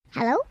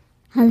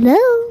Hello.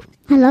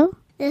 Hello.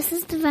 This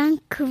is the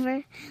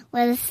Vancouver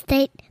Real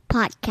Estate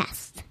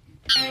Podcast.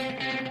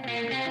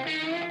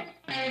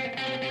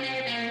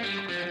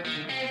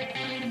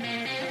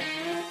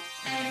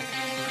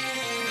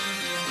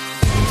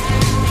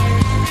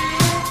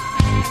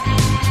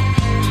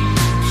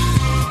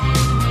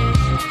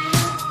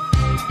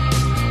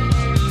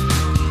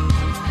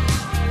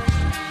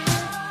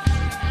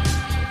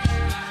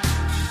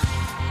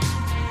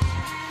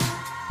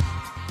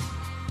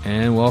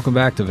 And welcome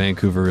back to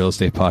Vancouver Real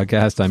Estate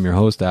Podcast. I'm your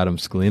host, Adam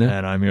Scalina.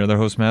 And I'm your other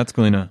host, Matt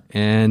Scalina.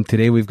 And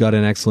today we've got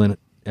an excellent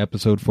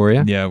episode for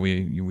you. Yeah,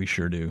 we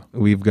sure do.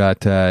 We've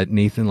got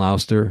Nathan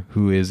Lauster,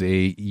 who is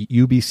a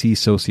UBC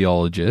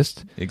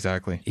sociologist.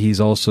 Exactly. He's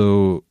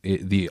also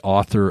the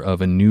author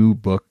of a new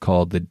book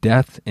called The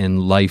Death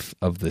and Life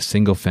of the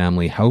Single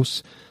Family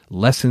House,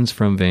 Lessons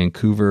from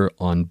Vancouver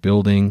on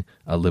Building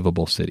a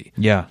Livable City.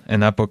 Yeah,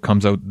 and that book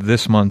comes out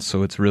this month,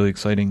 so it's really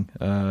exciting.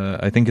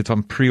 I think it's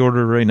on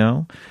pre-order right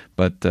now,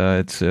 but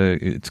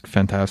it's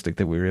fantastic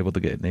that we were able to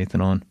get Nathan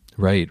on.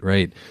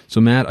 Right.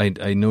 So Matt,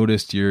 I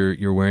noticed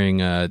you're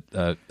wearing a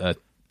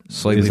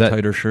slightly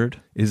tighter shirt.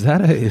 Is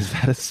that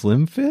a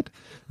slim fit?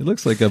 It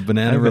looks like a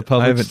Banana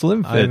Republic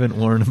slim fit. I haven't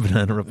worn a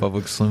Banana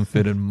Republic slim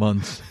fit in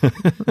months.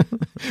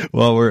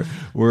 Well,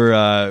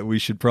 we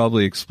should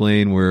probably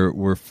explain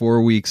we're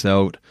 4 weeks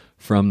out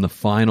from the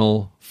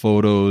final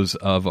photos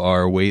of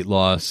our weight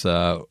loss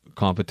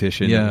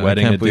competition,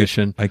 wedding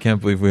edition. I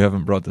can't believe we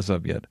haven't brought this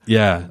up yet.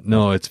 Yeah,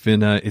 no, it's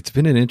been an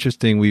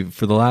interesting.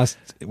 For the last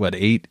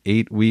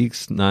 8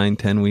 weeks,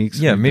 10 weeks.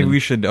 Yeah, maybe we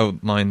should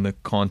outline the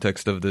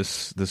context of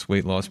this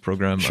weight loss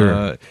program.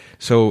 Sure.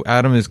 So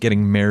Adam is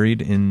getting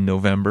married in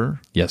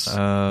November. Yes,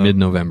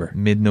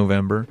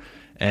 mid-November.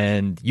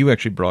 And you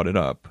actually brought it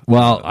up.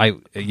 Well, I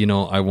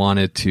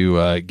wanted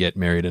to get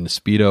married in a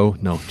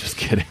Speedo. No, just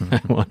kidding.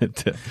 I wanted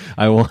to.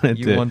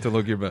 You want to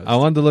look your best. I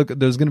wanted to look.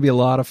 There's going to be a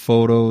lot of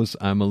photos.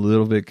 I'm a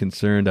little bit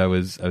concerned. I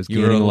was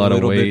gaining a lot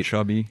of weight. Bit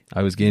chubby.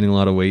 I was gaining a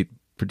lot of weight,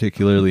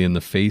 particularly in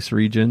the face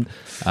region.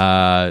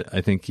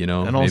 I think, and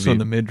also maybe, in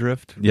the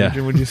midriff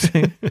region, would you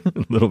say?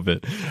 A little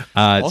bit.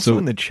 Also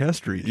in the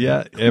chest region.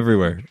 Yeah,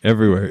 everywhere.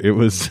 It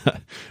was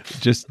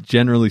just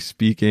generally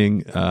speaking,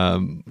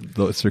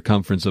 the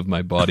circumference of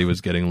my body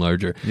was getting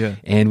larger. Yeah.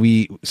 And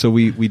we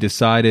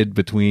decided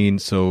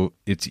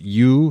it's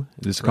you,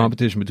 this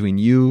competition between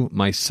you,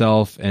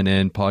 myself, and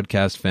then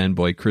podcast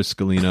fanboy Chris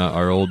Scalina,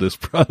 our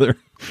oldest brother.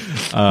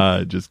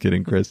 Just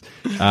kidding, Chris.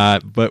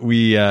 But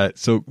we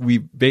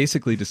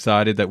basically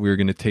decided that we were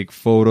going to take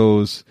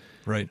photos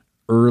right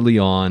early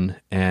on,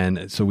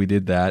 and so we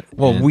did that.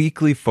 Well,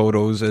 weekly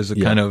photos as a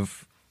kind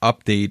of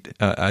update,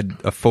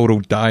 a photo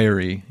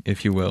diary,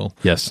 if you will.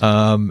 Yes.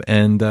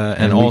 And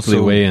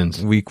also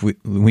weigh-ins.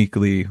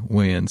 Weekly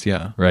weigh-ins.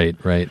 Yeah.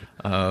 Right.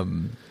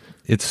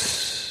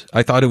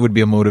 I thought it would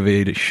be a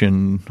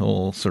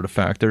motivational sort of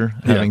factor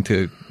having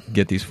to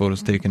get these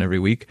photos taken every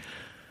week.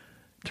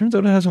 Turns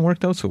out it hasn't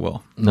worked out so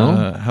well.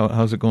 No?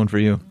 How's it going for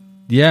you?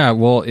 Yeah,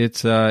 well,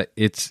 it's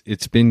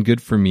been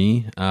good for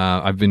me.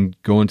 I've been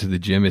going to the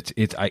gym.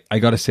 I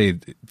got to say,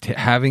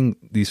 having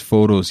these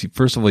photos,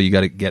 first of all, you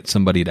got to get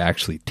somebody to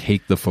actually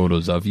take the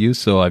photos of you.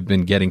 So I've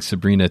been getting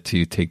Sabrina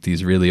to take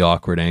these really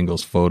awkward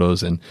angles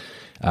photos, and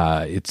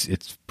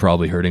it's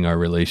probably hurting our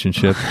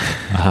relationship.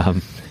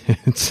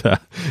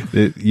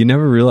 You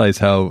never realize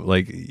how,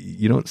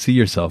 you don't see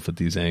yourself at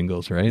these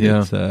angles, right?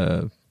 Yeah. It's,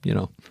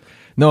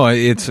 No,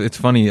 it's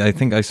funny. I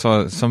think I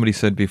saw somebody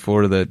said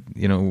before that,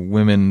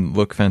 women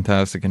look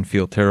fantastic and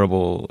feel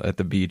terrible at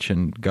the beach,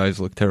 and guys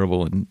look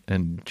terrible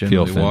and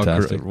generally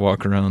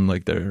walk around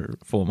like they're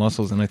full of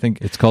muscles. And I think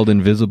it's called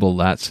invisible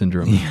lat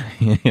syndrome.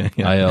 Yeah.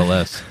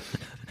 ILS.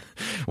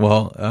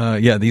 Well,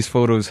 these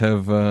photos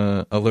have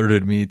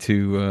alerted me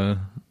to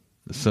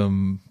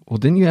some. Well,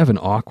 didn't you have an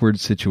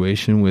awkward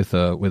situation with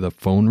a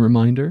phone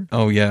reminder?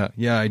 Oh yeah,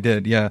 I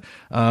did. Yeah,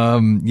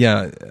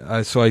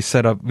 so I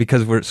set up,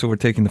 because we're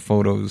taking the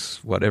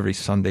photos every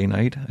Sunday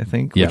night, I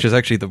think, which is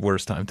actually the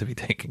worst time to be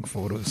taking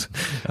photos.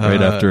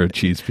 Right after a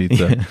cheese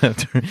pizza.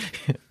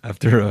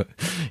 After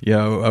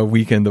a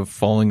weekend of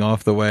falling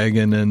off the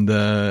wagon and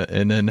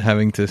then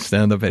having to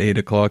stand up at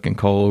 8:00 and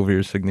call over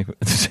your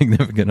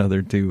significant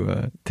other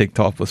to take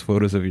topless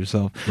photos of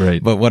yourself.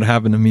 Right. But what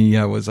happened to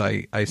me was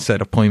I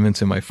set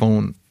appointments in my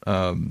phone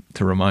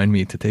to remind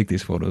me to take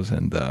these photos,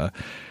 and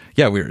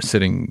we were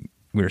sitting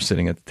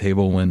at the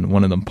table when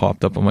one of them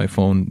popped up on my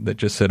phone that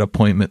just said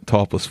appointment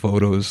topless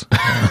photos.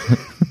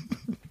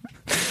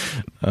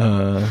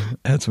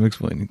 Had some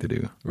explaining to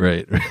do.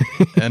 Right.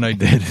 And I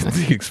did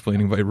the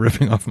explaining by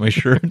ripping off my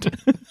shirt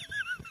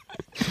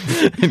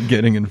and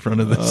getting in front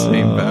of the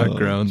same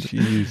background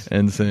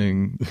and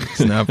saying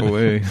snap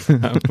away.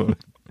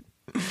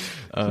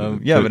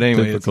 But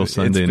anyway, typical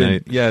Sunday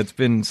night. Yeah, it's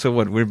been, so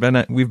what, we've been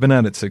at it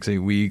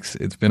 6-8 weeks.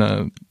 It's been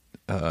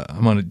a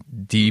I'm on a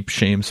deep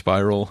shame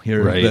spiral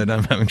here that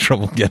I'm having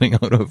trouble getting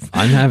out of.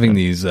 I'm having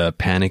these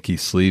panicky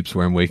sleeps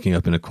where I'm waking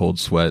up in a cold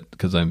sweat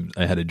because I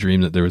had a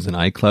dream that there was an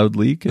iCloud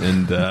leak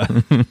and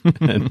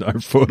and our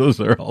photos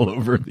are all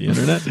over the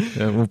internet.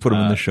 Yeah, we'll put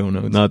them in the show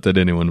notes. Not that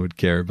anyone would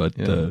care, but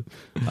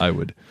I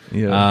would.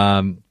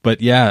 Yeah. But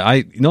yeah,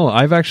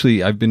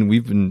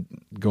 we've been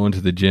going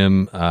to the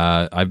gym.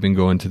 I've been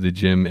going to the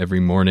gym every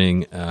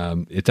morning.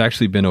 It's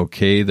actually been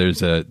okay. There's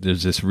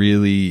this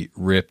really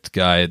ripped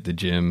guy at the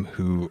gym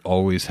who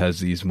always has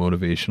these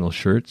motivational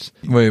shirts.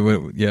 Wait,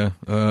 yeah.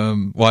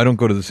 Well, I don't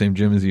go to the same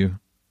gym as you.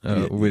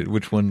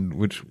 Which one?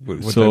 What type of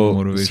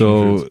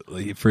motivational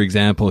shirts? For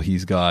example,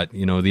 he's got,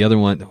 the other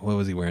one. What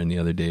was he wearing the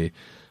other day?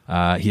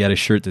 He had a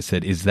shirt that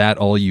said, "Is that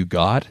all you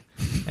got?"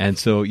 And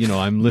so,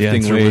 I'm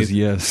lifting the answer weights. Was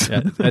yes.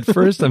 At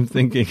first I'm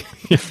thinking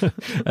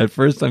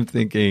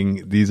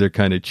these are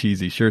kind of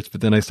cheesy shirts,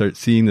 but then I start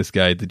seeing this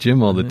guy at the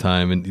gym all the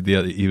time, and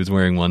he was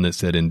wearing one that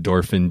said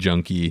 "endorphin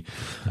junkie,"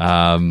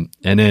 and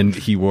then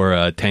he wore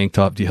a tank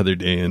top the other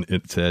day, and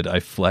it said, "I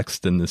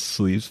flexed and the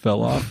sleeves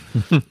fell off."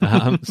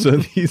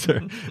 So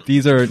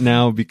these are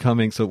now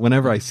becoming. So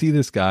whenever I see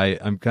this guy,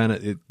 I'm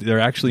they're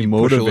actually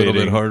motivating. Push a little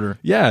bit harder.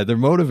 Yeah, they're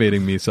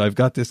motivating me. So I've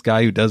got this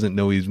guy who doesn't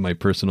know he's my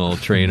personal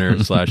trainer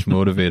 /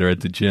 motivator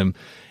at the gym,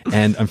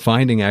 and I'm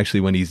finding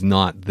actually when he's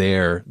not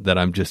there that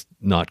I'm just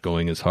not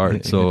going as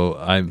hard. So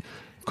I'm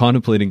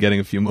contemplating getting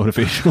a few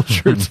motivational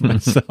shirts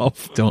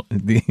myself.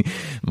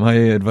 My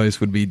advice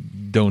would be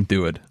don't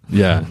do it.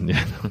 Yeah.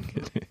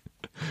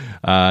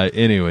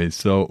 Anyways,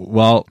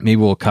 so maybe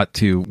we'll cut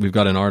to, we've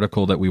got an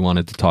article that we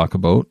wanted to talk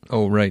about.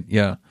 Oh, right.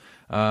 Yeah.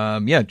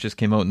 It just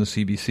came out in the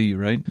CBC,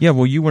 right? Yeah,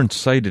 well, you weren't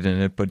cited in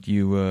it, but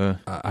you...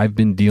 I've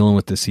been dealing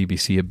with the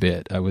CBC a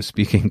bit. I was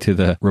speaking to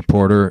the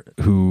reporter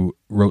who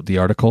wrote the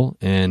article,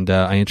 and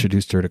I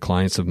introduced her to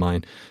clients of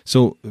mine.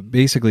 So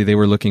basically, they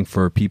were looking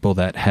for people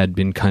that had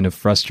been kind of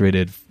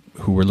frustrated,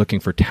 who were looking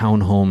for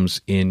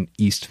townhomes in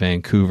East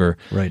Vancouver,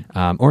 right,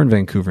 or in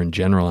Vancouver in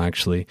general,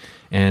 actually.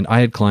 And I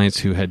had clients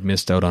who had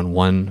missed out on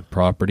one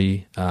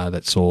property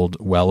that sold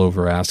well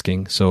over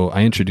asking. So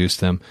I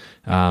introduced them.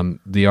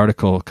 The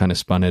article kind of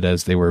spun it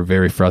as they were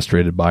very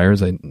frustrated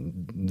buyers.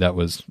 That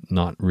was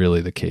not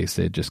really the case.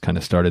 They had just kind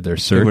of started their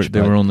search.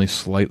 They were only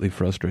slightly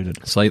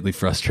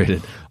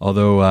frustrated.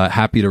 Although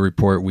happy to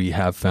report we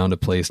have found a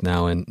place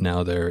now, and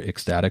now they're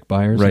ecstatic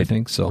buyers, right. I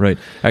think. So. Right.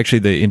 Actually,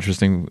 the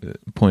interesting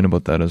point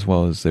about that as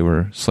well is they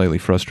were slightly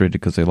frustrated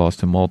because they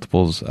lost in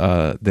multiples.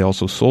 They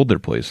also sold their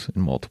place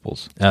in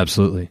multiples.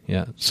 Absolutely,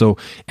 yeah. So,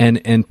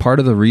 and part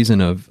of the reason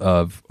of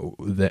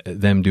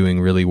them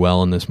doing really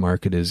well in this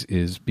market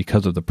is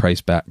because of the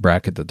price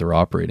bracket that they're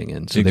operating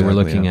in. So they were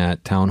looking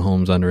at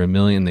townhomes under $1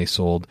 million. They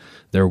sold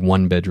their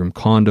 1-bedroom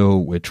condo,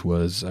 which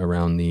was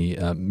around the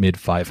mid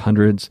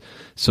 500s.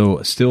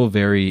 So still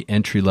very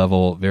entry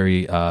level,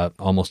 very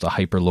almost a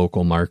hyper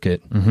local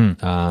market.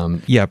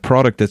 Mm-hmm.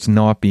 Product that's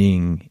not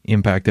being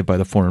impacted by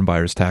the foreign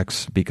buyer's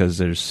tax because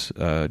there's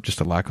just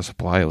a lack of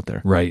supply out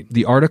there. Right.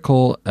 The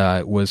article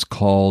was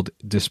called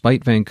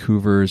 "Despite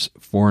Vancouver's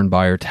Foreign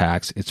Buyer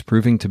Tax, It's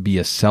Proving to Be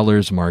a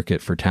Seller's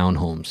Market for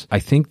Townhomes." I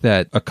think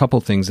that a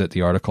couple things that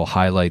the article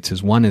highlights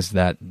is, one is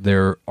that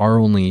there are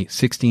only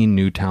 16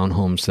 new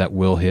townhomes that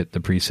will hit the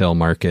pre-sale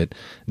market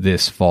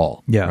this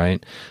fall. Yeah.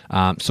 Right.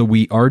 So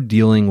we are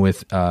dealing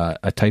with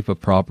a type of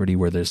property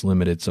where there's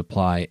limited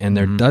supply, and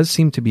there does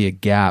seem to be a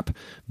gap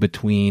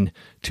between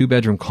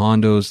 2-bedroom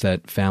condos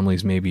that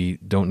families maybe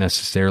don't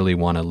necessarily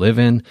want to live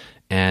in,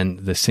 and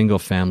the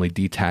single-family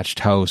detached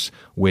house,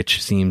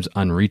 which seems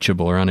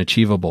unreachable or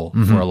unachievable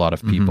for a lot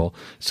of people.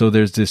 So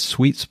there's this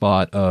sweet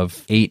spot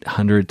of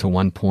 800 to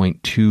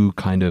 1.2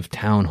 kind of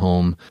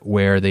townhome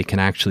where they can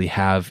actually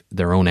have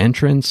their own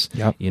entrance.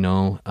 Yep.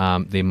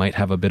 They might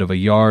have a bit of a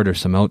yard or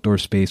some outdoor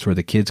space where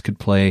the kids could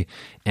play,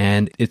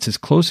 and it's as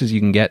close as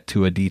you can get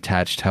to a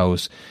detached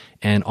house.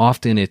 And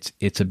often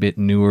it's a bit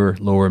newer,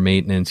 lower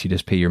maintenance. You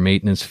just pay your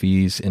maintenance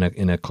fees in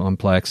a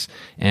complex,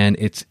 and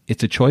it's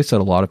a choice that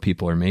a lot of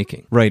people are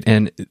making. Right.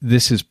 And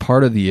this is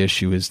part of the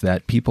issue, is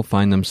that people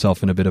find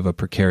themselves in a bit of a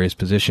precarious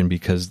position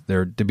because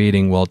they're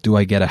debating, well, do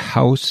I get a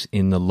house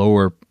in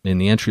the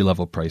entry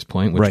level price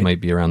point, which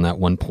might be around that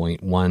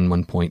 1.1,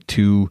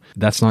 1.2?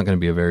 That's not going to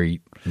be a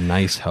very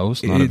nice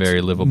house, not a very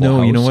livable house.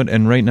 No, you know what?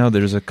 And right now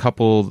there's a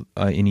couple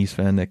in East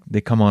Van that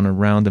they come on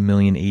around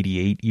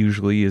 $1,088,000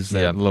 usually is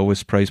that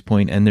lowest price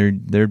point, and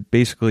they're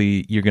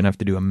basically, you're going to have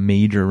to do a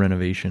major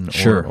renovation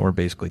or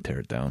basically tear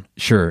it down.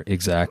 Sure,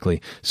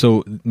 exactly.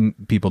 So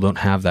people don't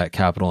have that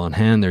capital on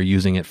hand. They're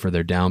using it for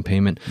their down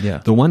payment. Yeah.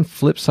 The one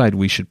flip side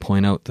we should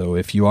point out, though,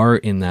 if you are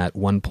in that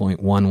 1.1,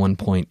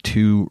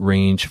 1.2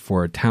 range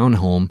for a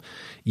townhome,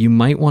 you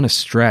might want to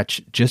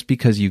stretch just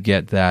because you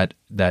get that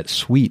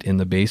suite in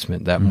the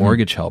basement, that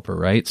mortgage helper,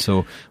 right?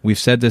 So we've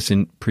said this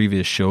in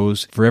previous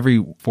shows. For every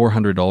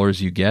 $400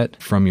 you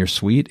get from your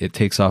suite, it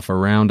takes off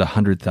around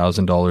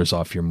 $100,000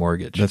 off your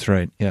mortgage. That's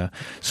right, yeah.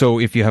 So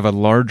if you have a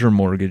larger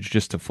mortgage,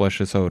 just to flesh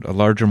this out, a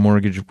larger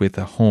mortgage with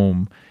a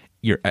home,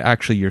 your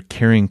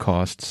carrying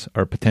costs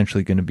are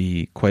potentially going to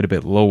be quite a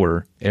bit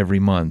lower every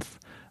month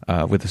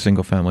with a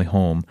single family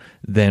home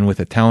than with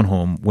a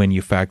townhome when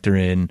you factor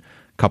in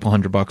a couple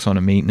 $100 on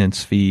a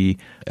maintenance fee,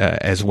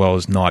 as well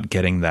as not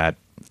getting that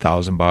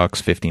 $1,000,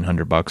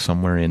 $1,500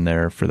 somewhere in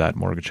there for that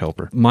mortgage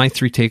helper. My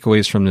 3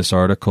 takeaways from this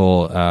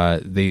article: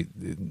 they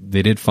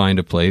did find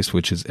a place,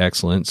 which is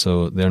excellent.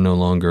 So they're no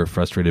longer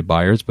frustrated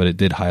buyers, but it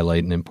did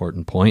highlight an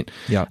important point.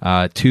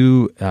 Yeah.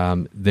 2,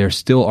 there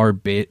still are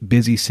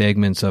busy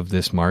segments of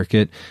this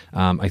market.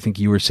 I think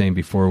you were saying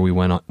before we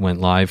went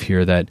live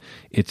here that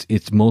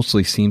it's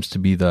mostly seems to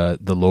be the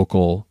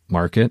local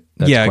market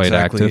that's quite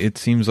exactly. active. It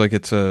seems like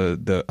it's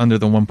the under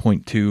the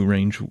 1.2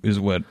 range is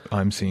what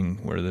I'm seeing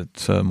where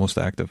it's most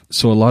active.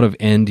 So a lot of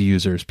end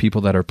users,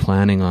 people that are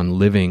planning on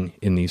living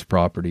in these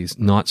properties,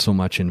 not so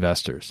much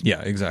investors.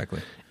 Yeah,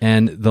 exactly.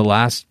 And the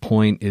last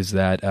point is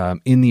that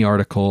in the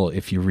article,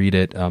 if you read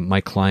it,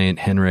 my client,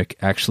 Henrik,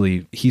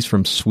 actually, he's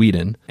from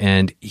Sweden,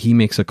 and he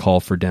makes a call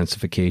for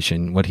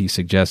densification. What he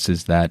suggests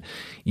is that,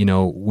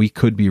 we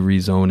could be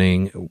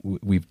rezoning.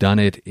 We've done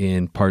it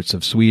in parts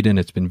of Sweden.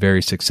 It's been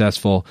very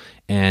successful,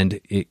 and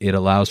it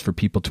allows for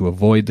people to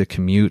avoid the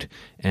commute.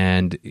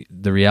 And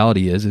the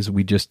reality is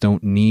we just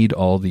don't need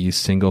all these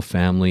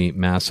single-family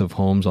massive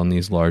homes on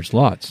these large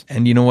lots.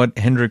 And you know what?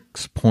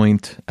 Henrik's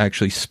point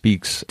actually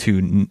speaks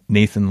to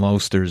Nathan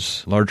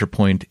Lauster's larger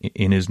point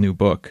in his new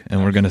book,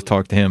 and we're going to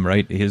talk to him,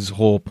 right? His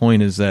whole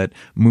point is that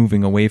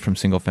moving away from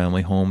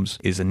single-family homes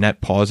is a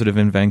net positive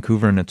in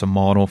Vancouver, and it's a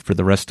model for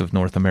the rest of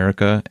North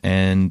America,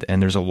 and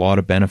there's a lot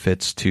of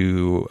benefits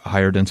to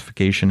higher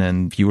densification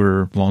and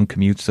fewer long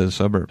commutes to the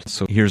suburbs.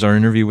 So here's our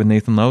interview with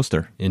Nathan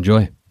Lauster.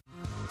 Enjoy.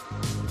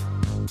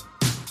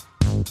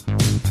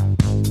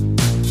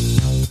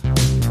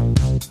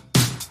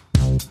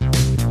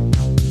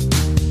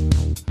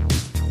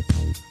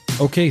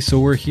 Okay, so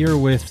we're here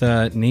with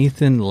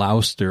Nathan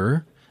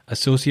Lauster,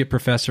 Associate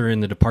Professor in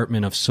the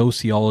Department of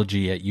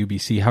Sociology at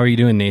UBC. How are you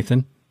doing,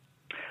 Nathan?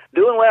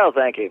 Doing well,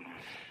 thank you.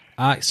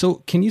 So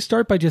can you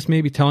start by just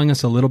maybe telling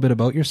us a little bit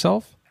about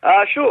yourself?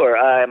 Sure.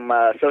 I'm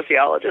a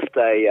sociologist.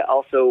 I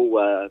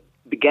also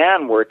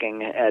began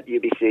working at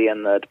UBC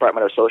in the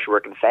Department of Social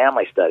Work and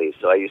Family Studies,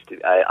 so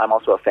I'm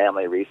also a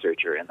family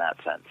researcher in that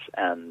sense.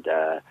 And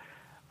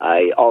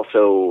I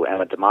also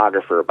am a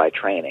demographer by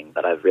training,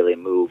 but I've really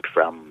moved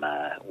from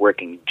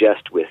working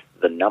just with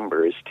the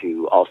numbers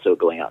to also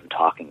going out and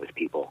talking with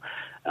people,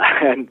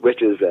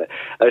 which is a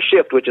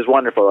shift, which is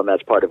wonderful, and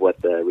that's part of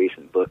what the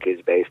recent book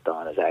is based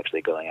on, is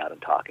actually going out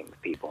and talking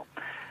with people.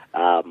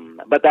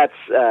 But that's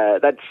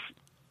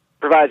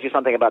provides you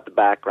something about the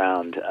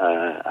background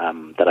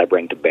that I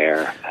bring to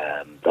bear,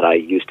 that I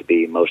used to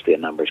be mostly a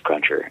numbers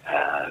cruncher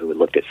who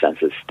looked at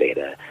census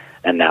data,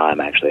 and now I'm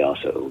actually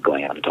also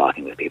going out and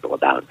talking with people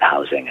about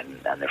housing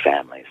and their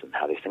families and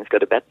how these things go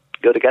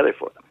together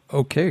for them.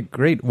 Okay,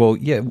 great. Well,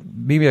 yeah,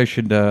 maybe I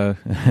should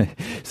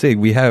say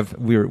we have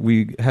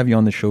you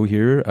on the show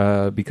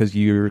here because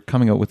you're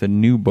coming out with a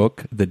new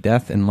book, The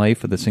Death and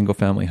Life of the Single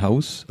Family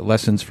House,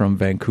 Lessons from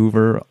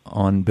Vancouver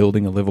on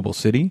Building a Livable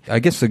City. I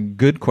guess a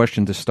good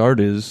question to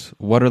start is,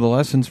 what are the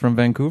lessons from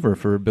Vancouver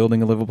for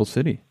building a livable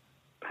city?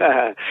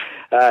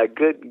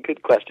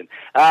 Good question.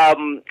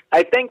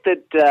 I think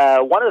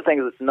that one of the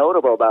things that's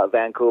notable about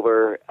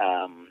Vancouver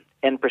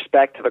in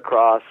perspective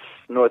across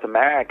North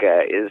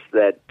America is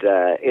that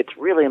it's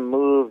really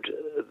moved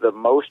the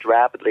most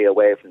rapidly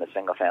away from the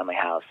single-family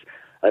house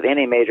of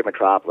any major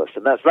metropolis.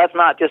 And that's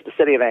not just the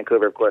city of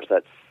Vancouver, of course,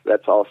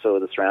 that's also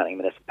the surrounding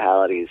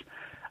municipalities,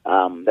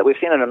 that we've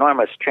seen an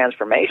enormous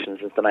transformation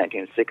since the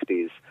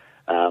 1960s,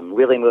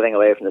 really moving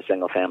away from the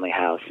single-family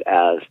house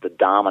as the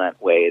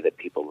dominant way that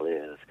people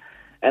live.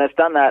 And it's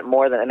done that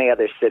more than any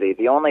other city.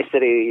 The only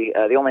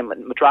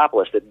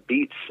metropolis that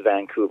beats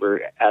Vancouver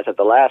as of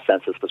the last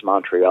census was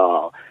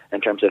Montreal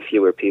in terms of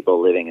fewer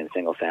people living in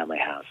single-family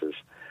houses,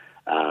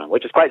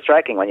 which is quite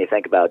striking when you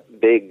think about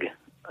big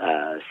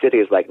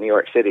cities like New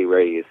York City,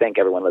 where you think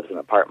everyone lives in an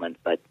apartment,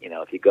 but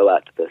if you go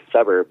out to the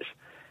suburbs,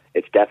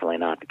 it's definitely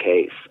not the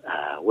case.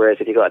 Whereas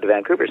if you go out to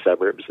Vancouver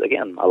suburbs,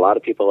 again, a lot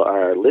of people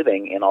are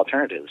living in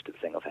alternatives to the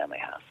single-family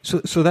house.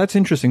 So that's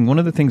interesting. One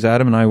of the things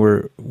Adam and I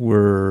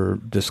were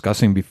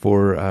discussing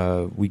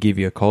before we gave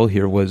you a call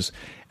here was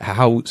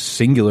how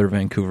singular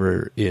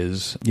Vancouver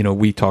is.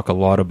 We talk a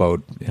lot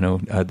about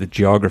the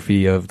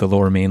geography of the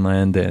Lower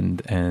Mainland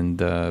and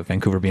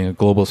Vancouver being a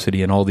global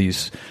city and all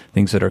these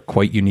things that are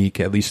quite unique,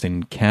 at least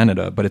in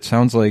Canada. But it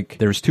sounds like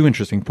there's two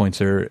interesting points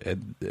there.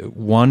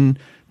 One,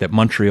 that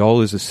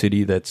Montreal is a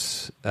city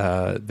that's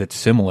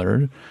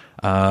similar,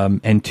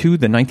 and two,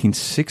 the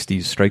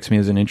 1960s strikes me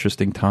as an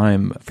interesting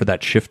time for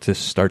that shift to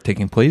start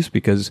taking place,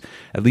 because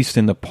at least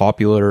in the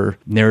popular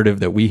narrative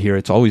that we hear,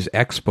 it's always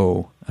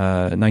Expo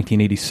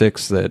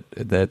 1986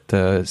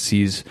 that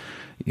sees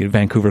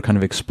Vancouver kind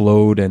of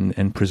explode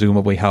and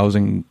presumably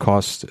housing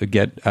costs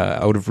get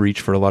out of reach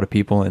for a lot of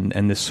people,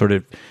 and this sort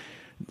of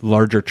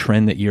larger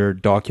trend that you're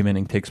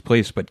documenting takes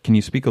place. But can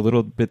you speak a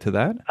little bit to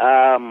that?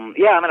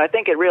 I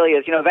think it really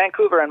is.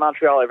 Vancouver and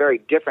Montreal are very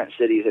different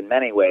cities in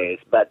many ways,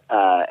 but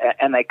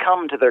and they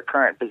come to their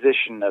current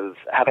position of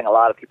having a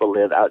lot of people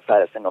live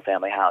outside of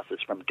single-family houses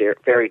from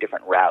very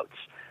different routes.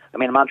 I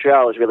mean,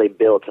 Montreal is really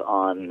built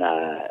on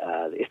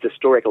its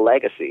historic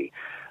legacy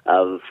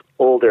of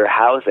older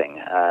housing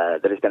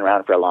that has been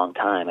around for a long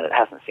time, and it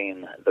hasn't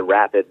seen the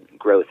rapid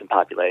growth in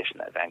population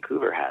that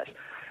Vancouver has.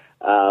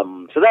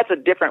 So that's a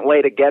different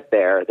way to get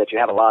there, that you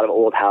have a lot of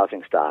old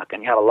housing stock,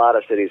 and you have a lot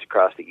of cities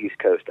across the East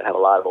Coast that have a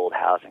lot of old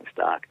housing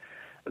stock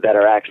that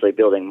are actually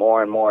building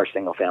more and more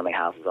single-family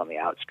houses on the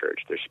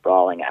outskirts. They're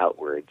sprawling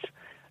outwards.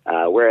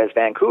 Whereas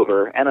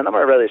Vancouver and a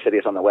number of other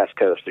cities on the West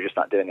Coast, they're just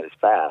not doing it as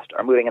fast,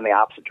 are moving in the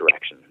opposite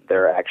direction.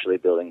 They're actually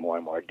building more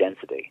and more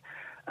density.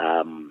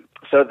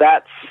 So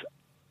that's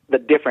the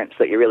difference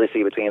that you really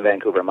see between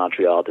Vancouver and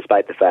Montreal,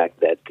 despite the fact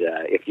that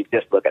if you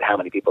just look at how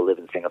many people live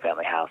in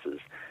single-family houses,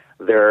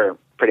 they're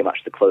pretty much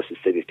the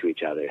closest cities to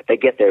each other. They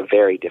get there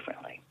very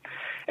differently.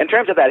 In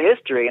terms of that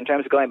history, in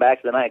terms of going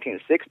back to the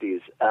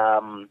 1960s,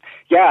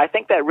 I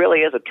think that really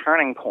is a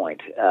turning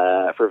point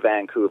for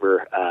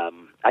Vancouver.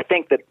 I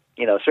think that,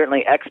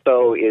 certainly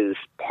Expo is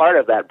part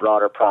of that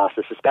broader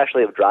process,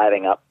 especially of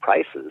driving up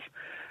prices.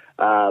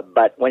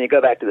 But when you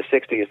go back to the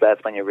 60s,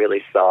 that's when you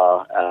really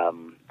saw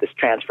this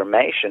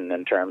transformation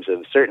in terms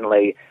of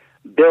certainly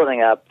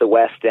building up the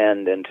West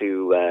End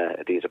into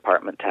these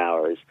apartment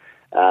towers,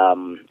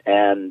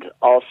 and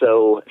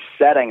also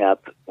setting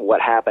up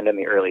what happened in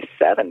the early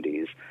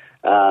 70s,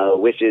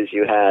 which is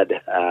you had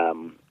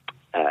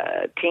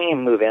a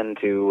team move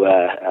into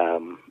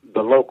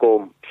the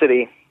local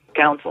city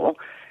council,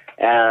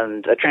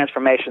 and a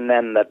transformation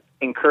then that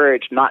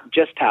encouraged not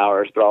just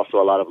towers, but also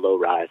a lot of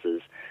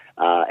low-rises,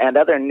 and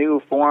other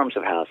new forms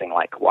of housing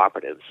like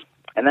cooperatives.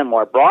 And then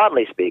more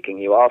broadly speaking,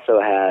 you also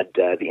had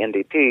the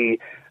NDP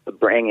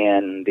bring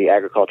in the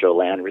Agricultural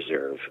Land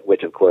Reserve,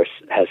 which of course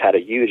has had a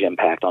huge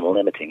impact on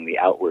limiting the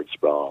outward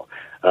sprawl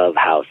of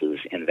houses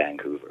in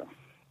Vancouver.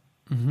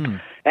 Mm-hmm.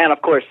 And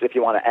of course, if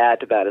you want to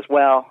add to that as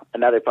well,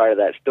 another part of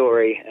that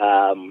story,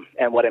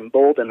 and what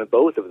emboldened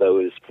both of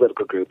those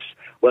political groups,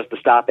 was the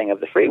stopping of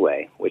the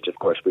freeway, which of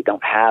course we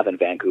don't have in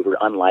Vancouver,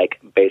 unlike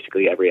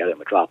basically every other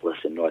metropolis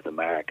in North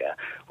America.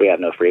 We have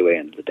no freeway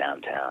into the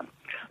downtown.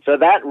 So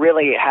that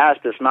really has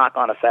this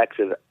knock-on effects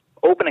of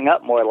opening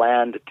up more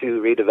land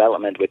to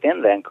redevelopment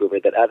within Vancouver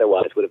that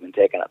otherwise would have been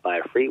taken up by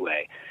a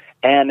freeway,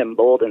 and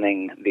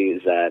emboldening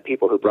these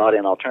people who brought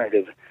in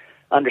alternative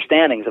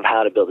understandings of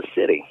how to build a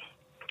city,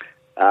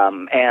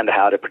 and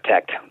how to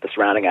protect the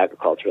surrounding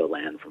agricultural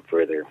land from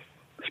further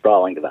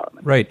sprawling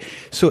development. Right.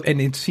 So, and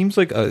it seems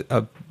like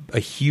a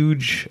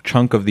huge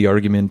chunk of the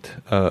argument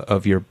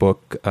of your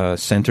book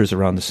centers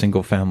around the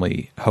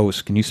single-family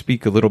house. Can you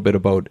speak a little bit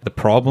about the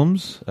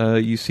problems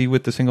you see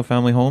with the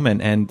single-family home?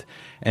 And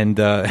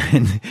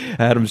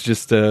Adam's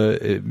just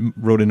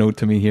wrote a note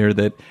to me here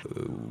that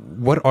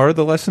what are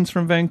the lessons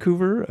from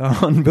Vancouver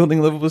on building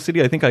a livable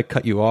city? I think I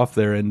cut you off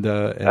there, and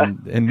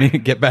maybe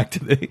get back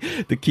to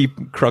the key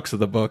crux of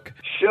the book.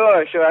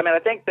 Sure. I mean, I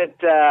think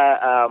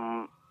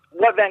that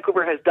what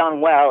Vancouver has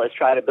done well is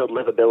try to build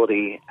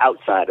livability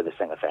outside of the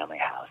single-family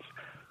house.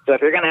 So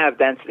if you're going to have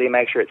density,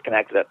 make sure it's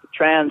connected up to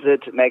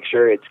transit, make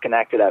sure it's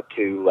connected up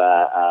to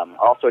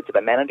all sorts of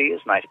amenities,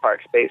 nice park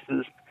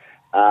spaces.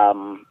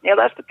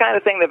 That's the kind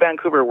of thing that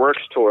Vancouver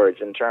works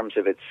towards in terms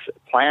of its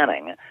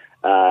planning,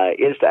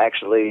 is to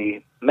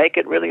actually make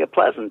it really a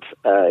pleasant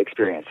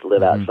experience to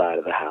live outside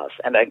of the house,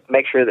 and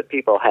make sure that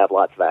people have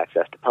lots of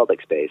access to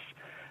public space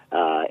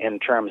in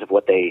terms of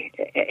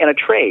in a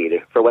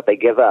trade for what they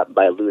give up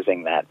by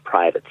losing that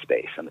private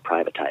space and the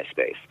privatized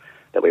space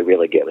that we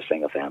really get with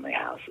single-family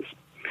houses.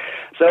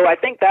 So I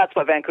think that's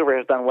what Vancouver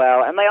has done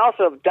well, and they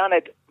also have done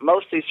it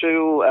mostly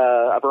through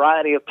a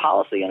variety of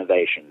policy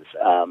innovations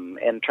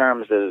in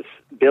terms of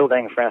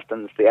building, for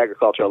instance, the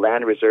Agricultural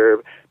Land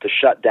Reserve to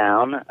shut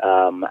down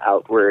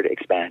outward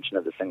expansion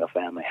of the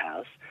single-family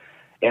house,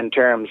 in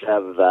terms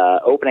of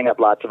opening up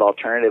lots of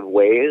alternative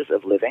ways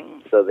of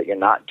living so that you're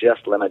not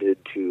just limited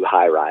to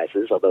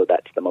high-rises, although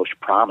that's the most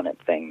prominent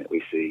thing that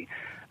we see.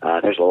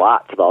 There's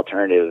lots of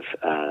alternative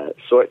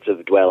sorts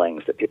of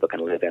dwellings that people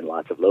can live in,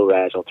 lots of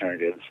low-rise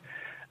alternatives.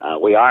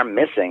 We are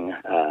missing,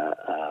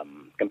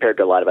 compared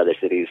to a lot of other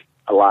cities,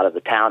 a lot of the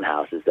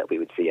townhouses that we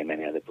would see in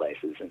many other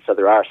places. And so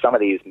there are some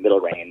of these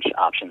middle-range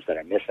options that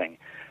are missing.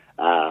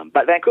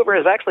 But Vancouver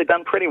has actually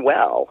done pretty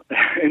well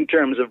in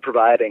terms of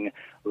providing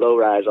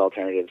low-rise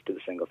alternatives to the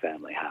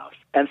single-family house.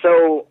 And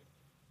so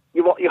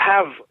you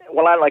have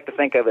what I like to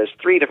think of as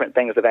three different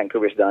things that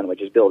Vancouver's done,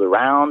 which is build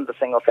around the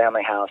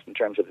single-family house in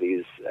terms of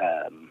these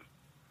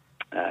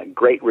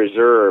great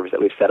reserves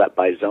that we've set up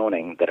by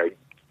zoning that are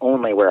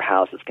only where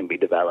houses can be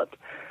developed.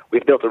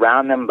 We've built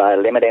around them by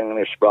limiting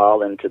their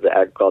sprawl into the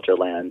agricultural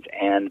lands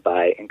and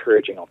by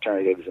encouraging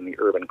alternatives in the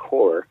urban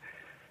core.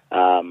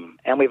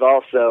 And we've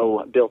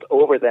also built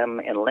over them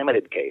in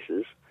limited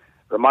cases.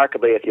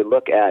 Remarkably, if you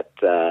look at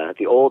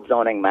the old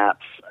zoning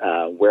maps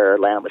where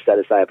land was set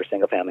aside for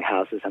single-family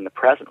houses and the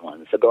present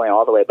ones, so going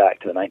all the way back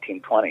to the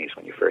 1920s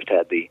when you first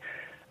had the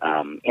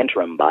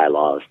interim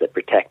bylaws that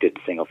protected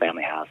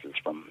single-family houses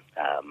from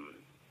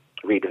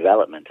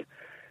redevelopment,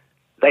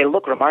 they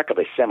look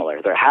remarkably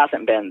similar. There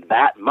hasn't been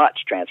that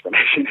much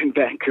transformation in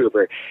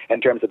Vancouver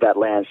in terms of that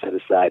land set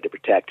aside to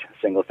protect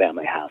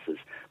single-family houses.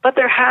 But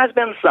there has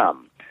been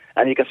some,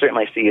 and you can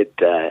certainly see it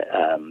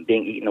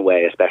being eaten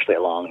away, especially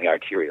along the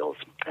arterials.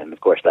 And,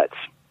 of course, that's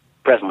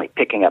presently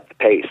picking up the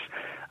pace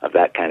of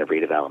that kind of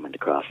redevelopment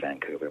across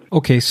Vancouver.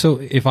 Okay, so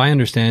if I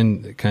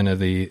understand kind of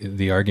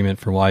the argument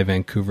for why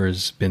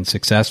Vancouver's been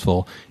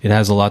successful, it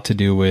has a lot to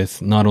do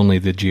with not only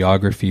the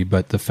geography,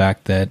 but the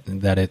fact that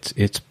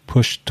it's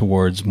pushed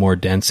towards more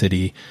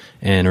density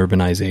and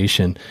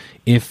urbanization.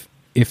 If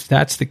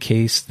that's the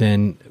case,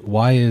 then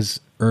why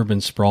is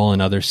urban sprawl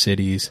in other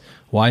cities,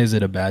 why is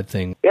it a bad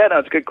thing? Yeah, no,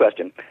 it's a good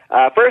question.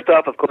 First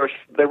off, of course,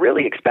 they're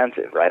really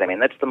expensive, right? I mean,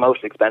 that's the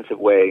most expensive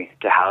way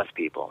to house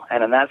people.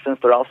 And in that sense,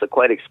 they're also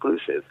quite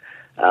exclusive,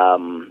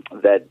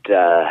 that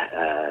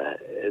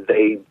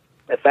they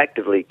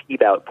effectively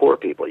keep out poor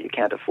people. You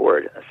can't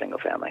afford a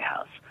single-family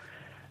house.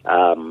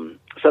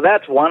 So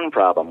that's one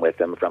problem with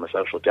them from a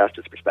social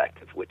justice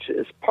perspective, which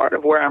is part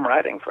of where I'm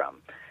writing from.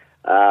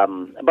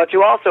 But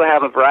you also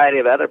have a variety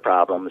of other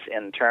problems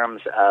in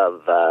terms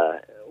of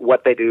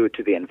what they do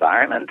to the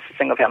environment.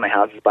 Single-family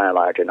houses, by and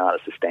large, are not as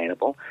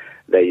sustainable.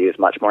 They use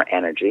much more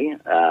energy.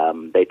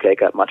 They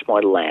take up much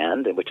more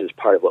land, which is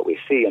part of what we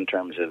see in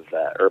terms of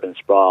urban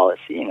sprawl, is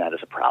seeing that as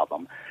a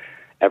problem.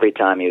 Every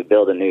time you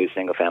build a new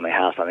single-family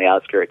house on the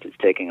outskirts, it's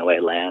taking away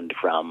land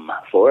from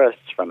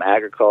forests, from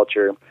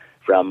agriculture,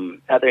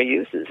 from other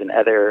uses and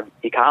other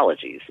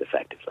ecologies,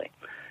 effectively.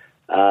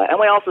 And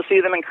we also see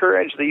them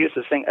encourage the use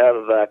of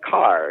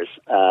cars,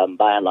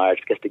 by and large,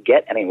 because to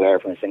get anywhere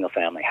from a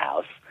single-family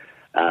house,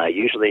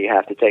 usually you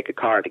have to take a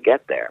car to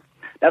get there.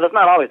 Now, that's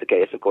not always the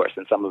case, of course.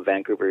 In some of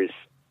Vancouver's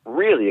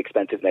really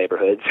expensive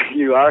neighborhoods,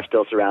 you are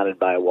still surrounded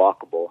by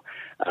walkable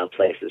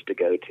places to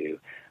go to.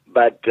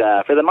 But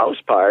for the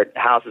most part,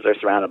 houses are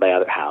surrounded by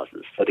other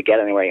houses. So to get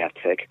anywhere, you have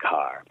to take a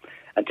car.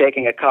 And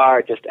taking a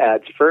car just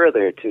adds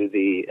further to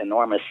the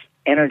enormous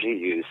energy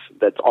use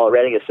that's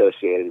already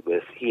associated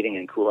with heating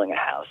and cooling a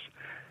house.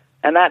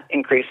 And that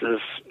increases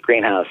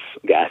greenhouse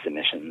gas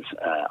emissions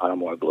on a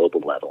more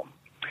global level.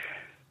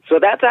 So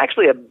that's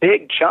actually a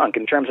big chunk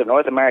in terms of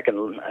North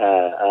American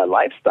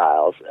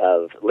lifestyles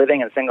of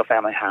living in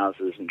single-family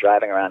houses and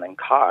driving around in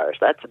cars.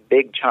 That's a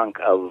big chunk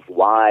of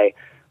why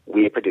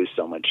we produce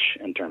so much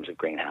in terms of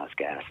greenhouse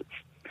gases.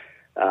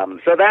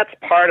 So that's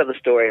part of the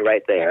story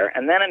right there.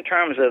 And then in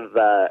terms of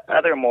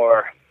other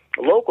more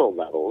local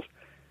levels,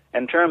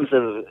 in terms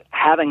of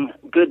having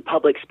good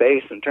public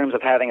space, in terms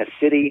of having a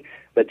city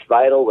that's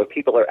vital, where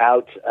people are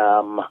out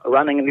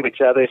running into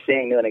each other,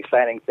 seeing new and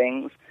exciting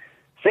things,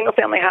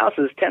 single-family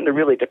houses tend to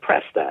really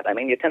depress that. I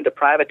mean, you tend to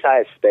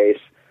privatize space,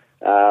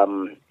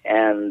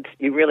 and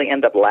you really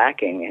end up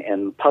lacking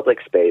in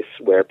public space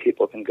where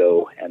people can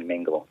go and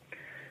mingle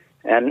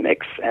and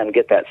mix and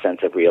get that sense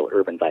of real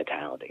urban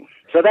vitality.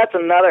 So that's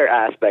another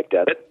aspect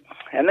of it.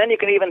 And then you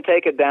can even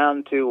take it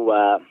down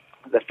to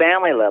the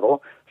family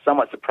level.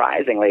 Somewhat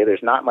surprisingly,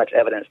 there's not much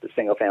evidence that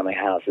single-family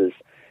houses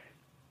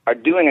are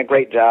doing a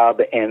great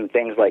job in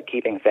things like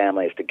keeping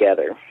families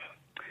together.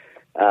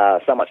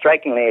 Somewhat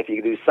strikingly, if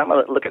you do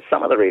look at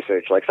some of the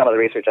research, like some of the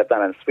research I've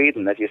done in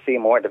Sweden, if you see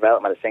more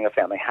development of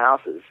single-family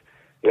houses,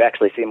 you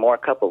actually see more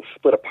couples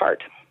split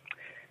apart.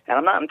 And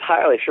I'm not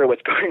entirely sure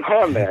what's going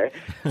on there.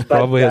 It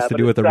probably has to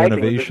do with the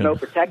renovation. There's no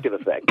protective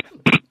effect.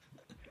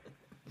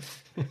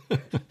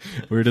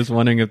 We're just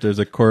wondering if there's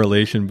a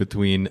correlation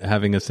between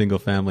having a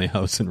single-family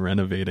house and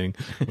renovating,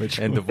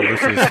 and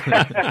divorces.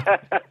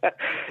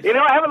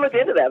 I haven't looked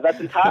into that. That's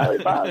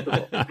entirely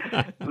possible.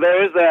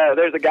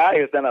 There's a guy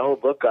who's done a whole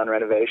book on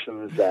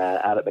renovations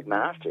out at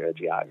McMaster, a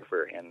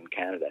geographer in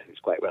Canada who's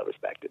quite well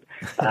respected.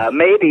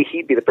 Maybe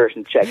he'd be the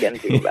person to check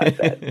into about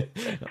that.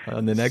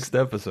 On the next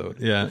episode.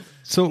 Yeah.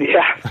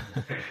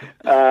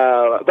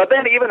 But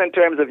then even in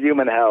terms of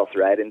human health,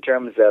 right, in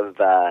terms of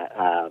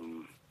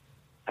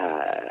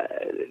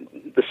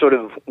the sort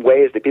of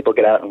ways that people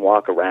get out and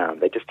walk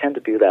around, they just tend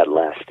to do that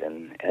less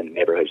in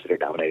neighborhoods that are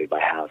dominated by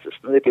houses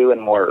than they do in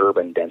more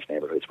urban, dense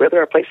neighborhoods where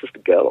there are places to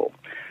go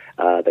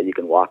that you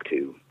can walk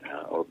to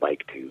or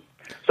bike to.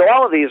 So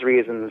all of these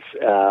reasons,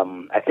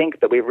 I think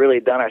that we've really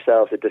done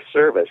ourselves a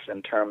disservice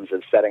in terms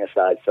of setting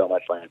aside so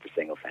much land for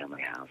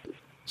single-family houses.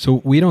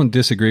 So we don't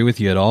disagree with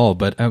you at all,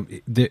 but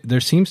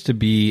there seems to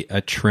be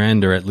a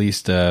trend, or at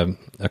least a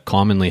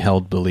commonly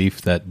held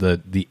belief, that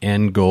the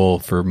end goal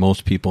for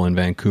most people in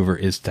Vancouver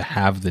is to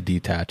have the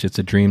detached. It's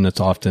a dream that's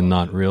often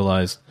not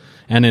realized,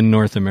 and in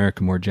North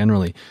America more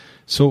generally.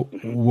 So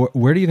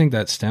where do you think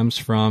that stems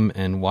from,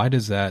 and why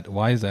is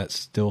that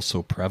still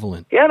so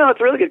prevalent? Yeah, no,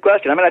 it's a really good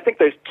question. I mean, I think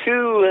there's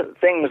two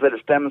things that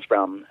it stems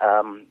from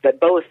that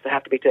both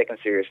have to be taken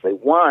seriously.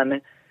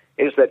 One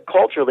is that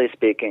culturally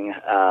speaking,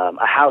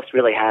 a house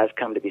really has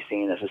come to be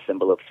seen as a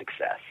symbol of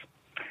success.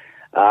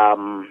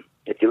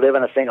 If you live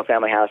in a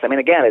single-family house, I mean,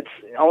 again, it's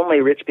only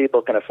rich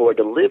people can afford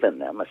to live in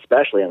them,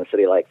 especially in a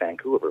city like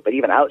Vancouver. But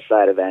even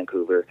outside of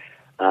Vancouver,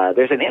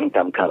 there's an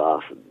income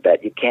cutoff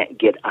that you can't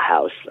get a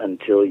house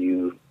until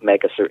you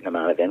make a certain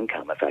amount of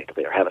income,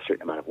 effectively, or have a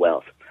certain amount of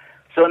wealth.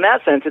 So in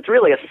that sense, it's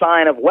really a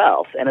sign of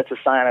wealth, and it's a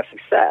sign of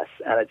success,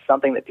 and it's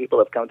something that people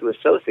have come to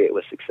associate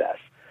with success.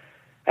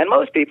 And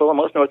most people,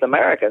 most North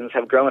Americans,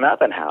 have grown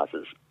up in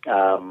houses.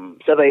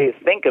 So they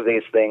think of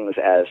these things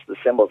as the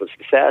symbols of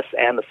success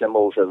and the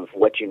symbols of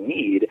what you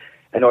need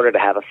in order to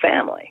have a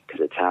family,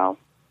 because it's how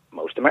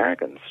most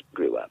Americans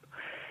grew up.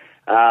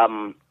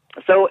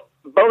 So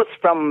both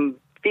from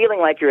feeling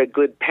like you're a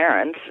good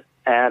parent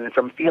and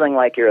from feeling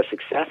like you're a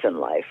success in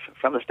life,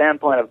 from the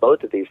standpoint of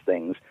both of these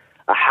things,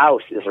 a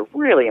house is a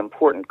really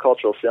important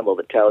cultural symbol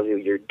that tells you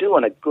you're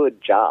doing a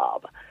good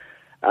job.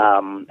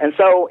 And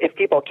so if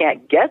people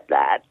can't get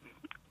that,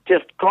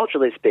 just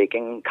culturally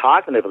speaking,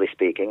 cognitively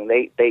speaking,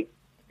 they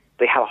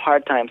have a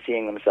hard time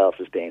seeing themselves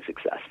as being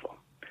successful.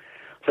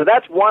 So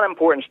that's one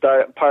important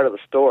part of the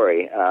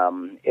story,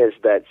 is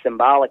that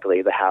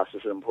symbolically the house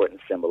is an important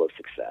symbol of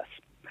success.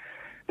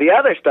 The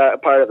other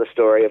part of the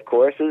story, of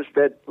course, is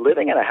that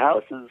living in a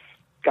house is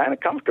kind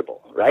of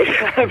comfortable, right?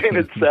 I mean,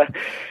 it's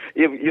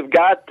you've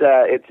got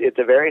it's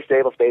a very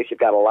stable space. You've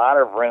got a lot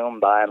of room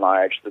by and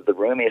large. The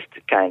roomiest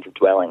kinds of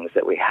dwellings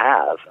that we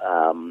have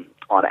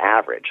on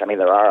average. I mean,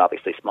 there are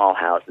obviously small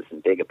houses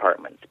and big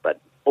apartments, but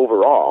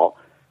overall,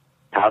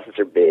 houses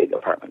are big,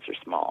 apartments are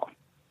small.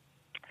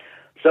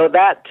 So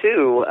that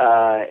too,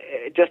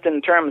 just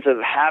in terms of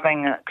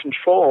having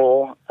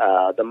control,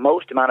 the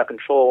most amount of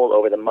control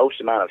over the most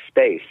amount of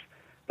space,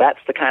 that's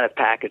the kind of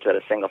package that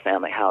a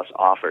single-family house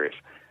offers,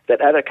 that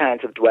other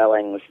kinds of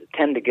dwellings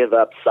tend to give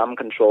up some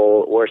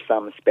control or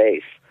some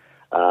space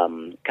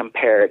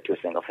compared to a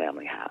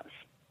single-family house.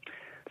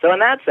 So in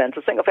that sense,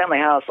 a single-family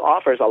house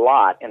offers a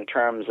lot in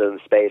terms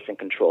of space and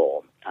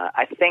control.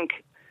 I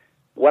think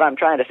what I'm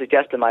trying to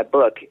suggest in my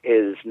book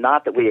is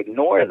not that we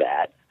ignore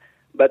that,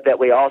 but that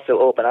we also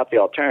open up the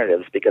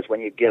alternatives, because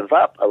when you give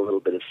up a little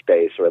bit of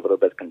space or a little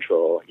bit of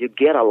control, you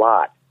get a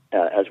lot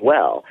as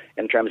well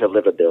in terms of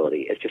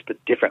livability. It's just a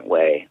different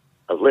way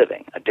of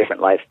living, a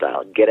different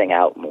lifestyle, getting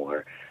out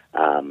more,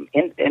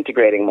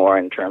 integrating more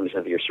in terms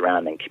of your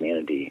surrounding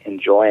community,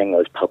 enjoying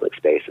those public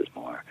spaces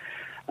more,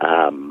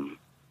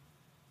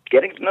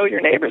 getting to know your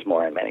neighbors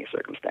more in many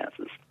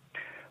circumstances.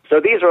 So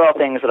these are all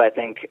things that I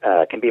think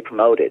can be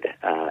promoted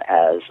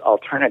as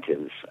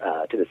alternatives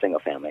to the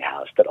single-family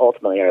house that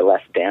ultimately are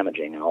less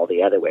damaging in all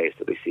the other ways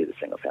that we see the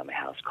single-family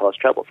house cause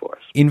trouble for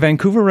us. In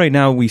Vancouver right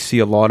now, we see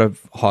a lot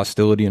of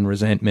hostility and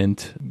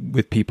resentment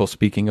with people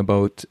speaking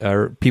about,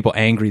 or people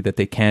angry that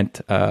they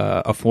can't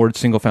afford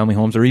single-family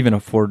homes or even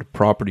afford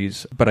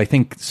properties. But I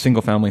think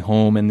single-family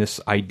home and this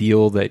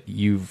ideal that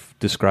you've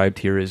described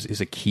here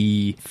is a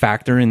key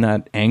factor in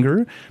that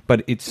anger.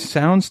 But it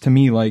sounds to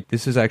me like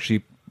this is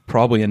actually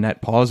probably a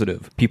net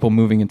positive, people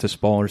moving into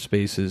smaller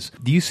spaces.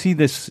 Do you see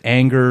this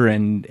anger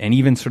and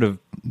even sort of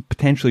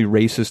potentially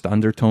racist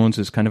undertones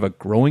as kind of a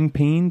growing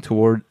pain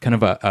toward kind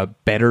of a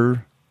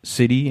better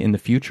city in the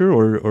future,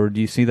 or do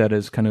you see that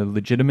as kind of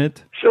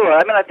legitimate? Sure.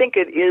 I mean, I think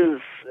it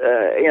is,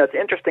 it's an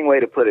interesting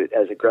way to put it,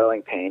 as a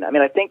growing pain. I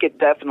mean, I think it's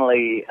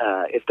definitely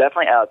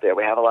out there.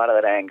 We have a lot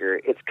of that anger.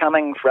 It's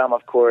coming from,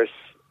 of course,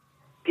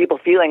 people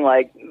feeling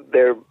like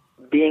they're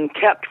being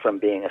kept from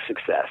being a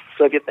success.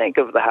 So if you think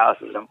of the house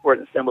as an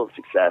important symbol of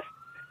success,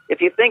 if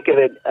you think of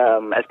it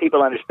as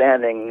people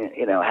understanding,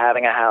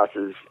 having a house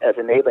as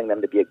enabling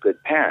them to be a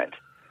good parent,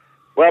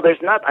 well,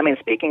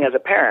 speaking as a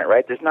parent,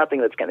 right, there's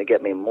nothing that's going to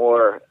get me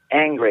more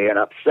angry and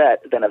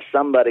upset than if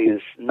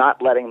somebody's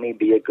not letting me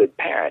be a good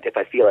parent, if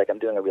I feel like I'm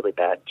doing a really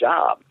bad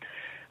job.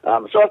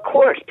 So, of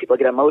course, people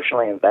get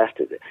emotionally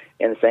invested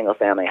in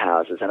single-family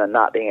houses and in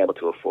not being able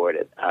to afford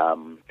it.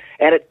 And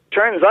it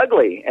turns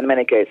ugly in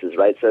many cases,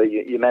 right? So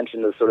you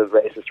mentioned the sort of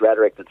racist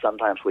rhetoric that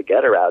sometimes we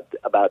get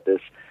about this,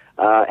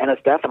 and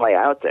it's definitely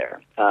out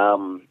there.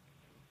 So,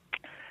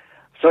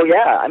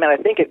 yeah, I mean, I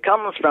think it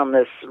comes from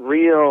this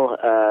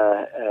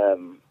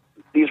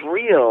these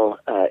real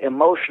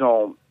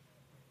emotional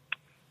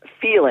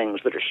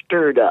feelings that are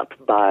stirred up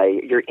by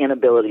your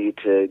inability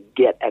to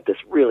get at this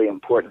really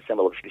important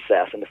symbol of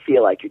success and to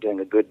feel like you're doing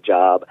a good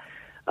job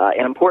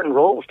in important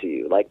roles to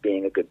you, like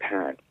being a good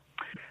parent.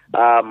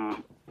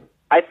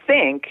 I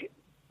think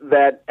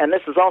that, and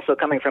this is also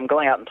coming from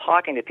going out and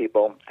talking to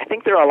people, I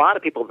think there are a lot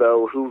of people,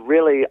 though, who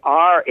really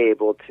are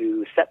able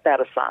to set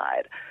that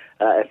aside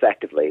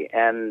effectively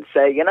and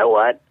say, you know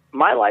what,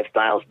 my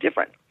lifestyle is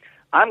different.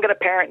 I'm going to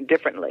parent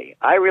differently.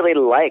 I really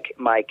like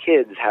my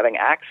kids having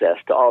access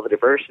to all the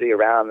diversity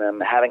around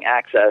them, having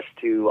access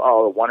to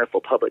all the wonderful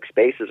public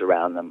spaces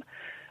around them.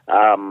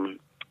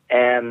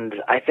 And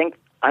I think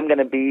I'm going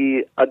to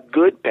be a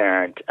good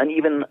parent, an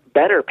even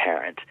better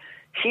parent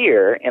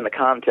here in the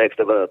context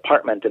of an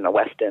apartment in the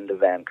West End of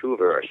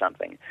Vancouver or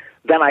something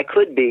than I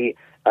could be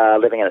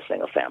living in a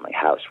single-family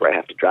house where I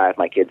have to drive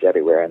my kids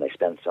everywhere and they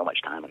spend so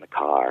much time in the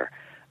car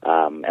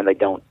and they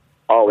don't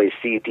always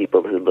see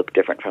people who look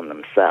different from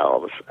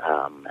themselves,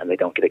 and they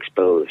don't get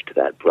exposed to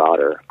that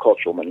broader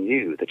cultural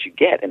milieu that you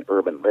get in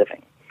urban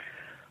living.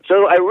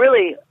 So I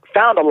really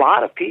found a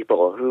lot of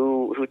people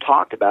who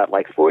talked about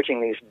like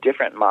forging these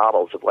different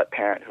models of what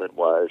parenthood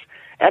was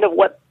and of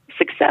what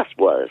success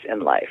was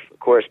in life,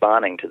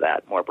 corresponding to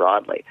that more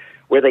broadly,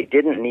 where they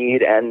didn't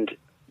need and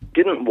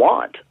didn't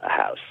want a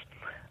house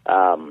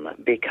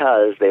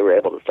because they were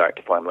able to start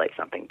to formulate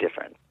something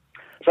different.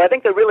 So I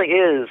think there really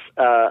is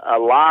a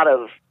lot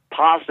of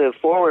positive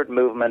forward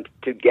movement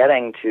to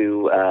getting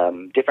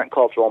to different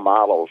cultural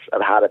models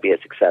of how to be a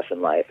success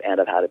in life and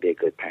of how to be a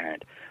good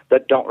parent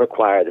that don't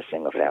require the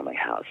single-family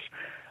house.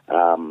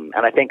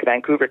 And I think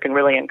Vancouver can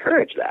really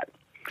encourage that.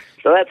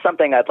 So that's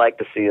something I'd like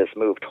to see us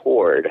move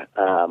toward.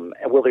 And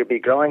will there be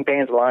growing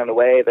pains along the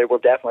way? There will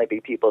definitely be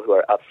people who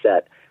are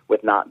upset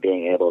with not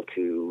being able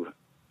to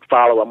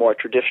follow a more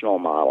traditional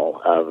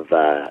model of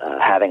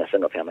having a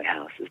single-family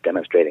house as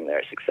demonstrating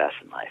their success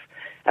in life.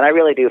 And I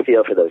really do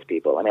feel for those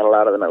people. I mean, a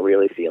lot of them are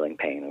really feeling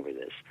pain over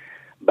this.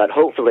 But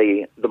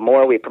hopefully, the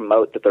more we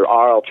promote that there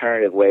are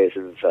alternative ways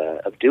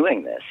of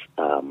doing this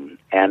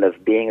and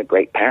of being a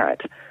great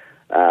parent,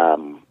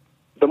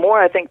 the more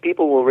I think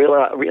people will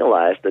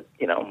realize that,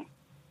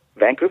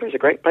 Vancouver's a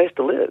great place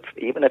to live,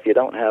 even if you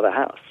don't have a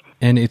house.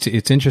 And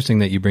it's interesting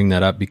that you bring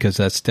that up, because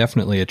that's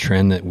definitely a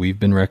trend that we've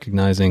been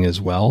recognizing as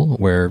well,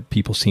 where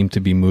people seem to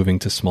be moving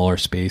to smaller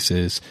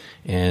spaces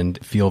and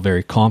feel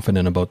very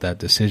confident about that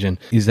decision.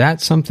 Is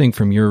that something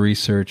from your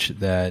research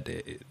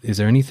is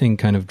there anything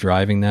kind of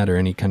driving that, or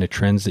any kind of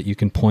trends that you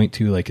can point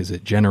to? Like, is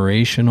it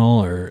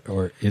generational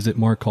or is it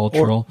more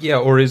cultural?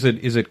 Or is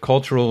it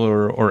cultural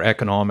or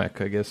economic,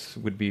 I guess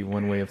would be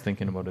one way of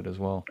thinking about it as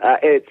well.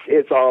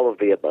 It's all of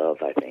the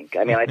above, I think.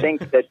 I mean, I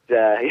think that,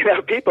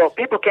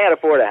 people can't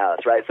afford a house.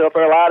 Right, so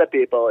for a lot of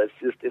people,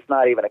 it's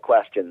not even a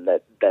question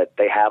that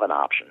they have an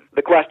option.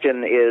 The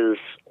question is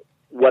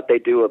what they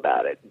do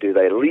about it. Do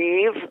they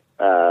leave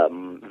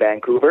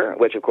Vancouver,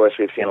 which of course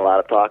we've seen a lot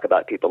of talk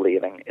about people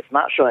leaving. It's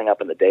not showing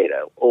up in the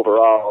data.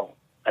 Overall,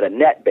 at a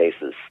net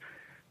basis,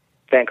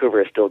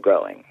 Vancouver is still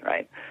growing,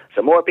 right?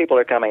 So more people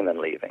are coming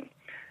than leaving.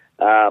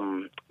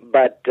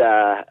 But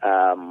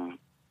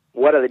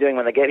what are they doing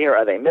when they get here?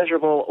 Are they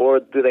miserable, or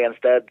do they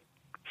instead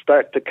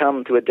start to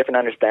come to a different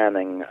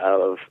understanding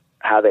of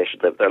how they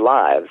should live their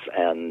lives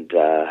and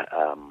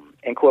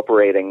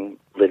incorporating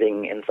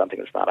living in something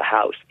that's not a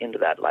house into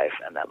that life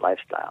and that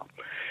lifestyle?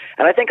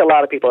 And I think a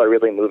lot of people are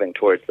really moving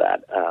towards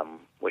that,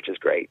 which is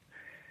great.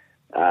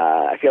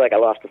 I feel like I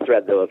lost the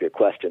thread, though, of your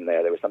question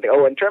there. There was something.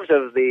 In terms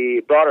of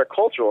the broader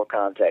cultural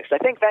context, I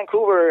think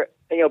Vancouver,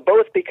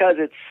 both because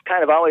it's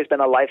kind of always been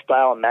a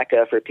lifestyle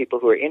mecca for people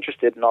who are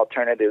interested in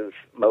alternative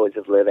modes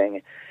of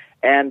living,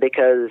 and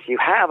because you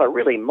have a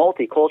really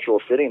multicultural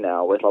city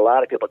now with a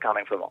lot of people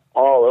coming from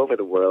all over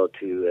the world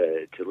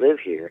to live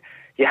here,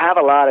 you have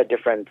a lot of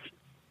different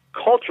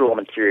cultural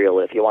material,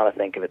 if you want to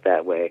think of it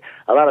that way,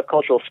 a lot of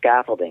cultural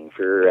scaffolding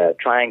for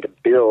trying to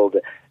build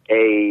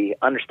a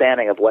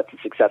understanding of what's a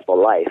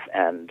successful life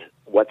and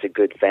what's a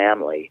good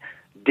family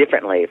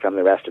differently from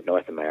the rest of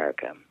North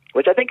America,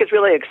 which I think is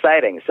really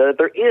exciting. So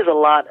there is a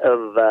lot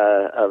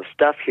of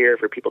stuff here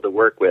for people to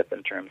work with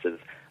in terms of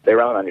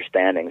their own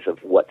understandings of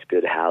what's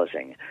good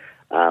housing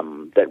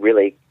that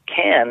really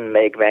can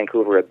make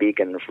Vancouver a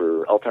beacon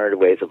for alternative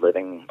ways of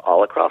living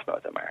all across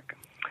North America.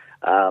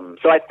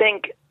 So I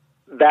think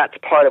that's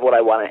part of what I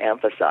want to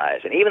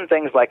emphasize. And even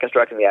things like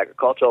constructing the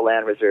agricultural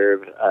land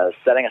reserve,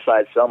 setting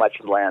aside so much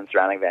of the land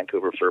surrounding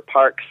Vancouver for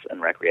parks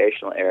and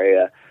recreational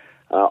area,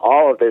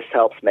 all of this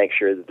helps make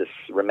sure that this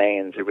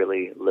remains a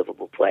really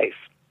livable place.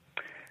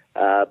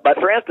 But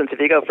for instance, if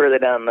you go further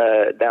down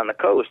the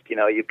coast,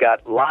 you've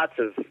got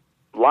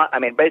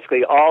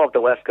basically all of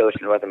the west coast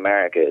of North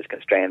America is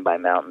constrained by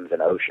mountains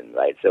and ocean,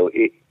 right? So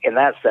in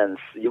that sense,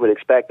 you would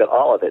expect that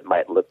all of it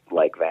might look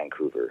like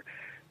Vancouver.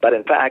 But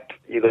in fact,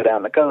 you go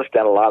down the coast,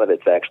 and a lot of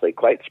it's actually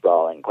quite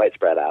sprawling, quite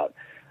spread out.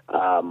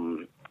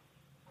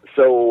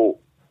 So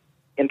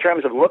in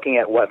terms of looking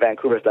at what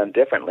Vancouver's done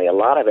differently, a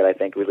lot of it, I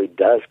think, really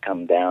does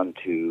come down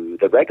to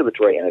the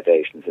regulatory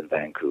innovations in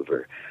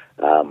Vancouver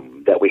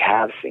that we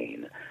have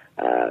seen,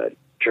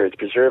 towards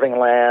preserving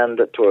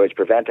land, towards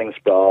preventing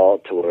sprawl,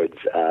 towards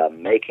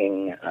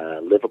making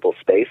livable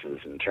spaces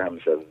in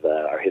terms of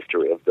our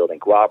history of building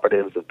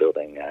cooperatives, of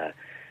building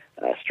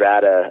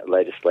strata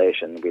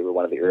legislation. We were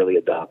one of the early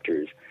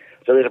adopters.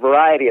 So there's a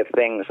variety of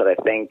things that I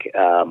think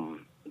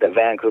that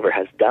Vancouver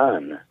has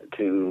done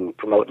to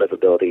promote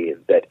livability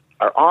that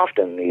are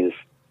often these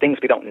things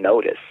we don't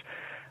notice.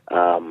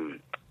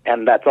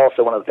 And that's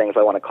also one of the things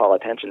I want to call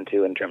attention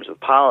to in terms of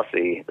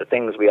policy. The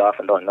things we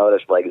often don't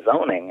notice, like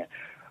zoning,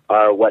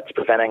 are what's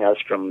preventing us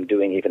from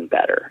doing even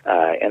better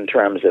in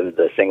terms of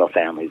the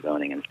single-family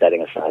zoning and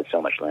setting aside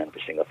so much land for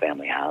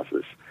single-family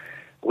houses.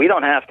 We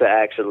don't have to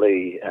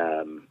actually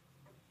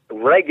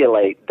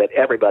regulate that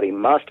everybody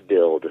must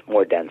build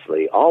more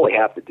densely. All we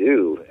have to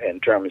do in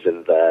terms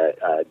of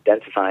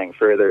densifying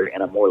further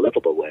in a more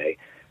livable way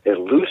is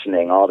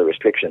loosening all the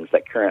restrictions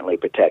that currently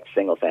protect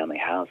single-family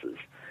houses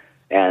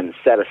and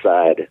set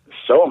aside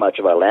so much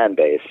of our land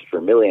base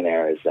for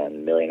millionaires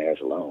and millionaires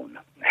alone,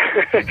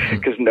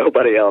 because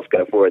nobody else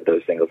can afford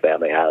those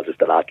single-family houses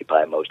that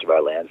occupy most of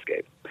our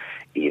landscape,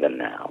 even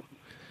now.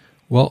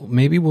 Well,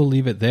 maybe we'll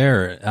leave it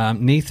there.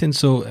 Nathan,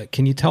 so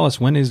can you tell us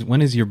when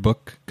is your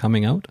book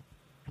coming out?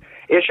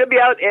 It should be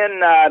out in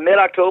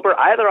mid-October,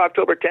 either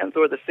October 10th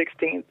or the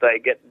 16th. I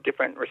get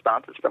different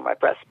responses from my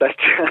press, but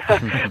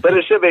but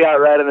it should be out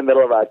right in the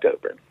middle of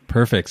October.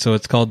 Perfect. So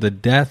it's called The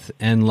Death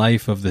and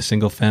Life of the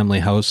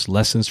Single-Family House,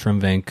 Lessons from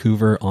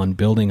Vancouver on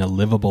Building a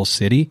Livable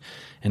City.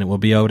 And it will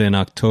be out in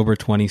October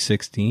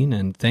 2016.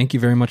 And thank you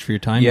very much for your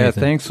time, Nathan. Yeah,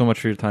 thanks so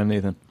much for your time,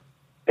 Nathan.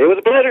 It was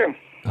a pleasure.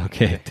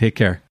 Okay, take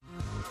care.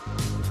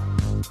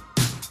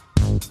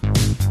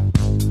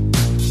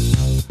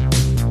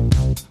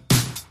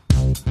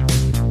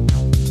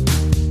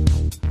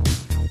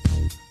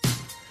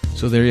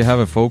 So there you have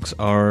it, folks.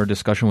 Our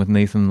discussion with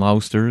Nathan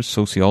Lauster,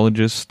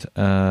 sociologist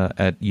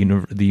at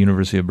the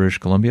University of British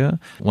Columbia.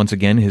 Once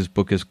again, his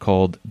book is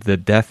called The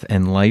Death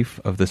and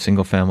Life of the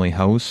Single-Family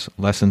House,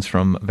 Lessons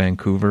from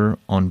Vancouver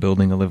on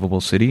Building a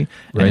Livable City.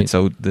 And it's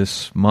out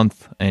this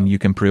month, and you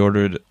can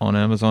pre-order it on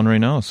Amazon right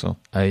now. So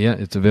yeah,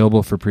 it's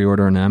available for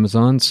pre-order on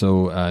Amazon.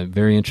 So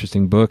very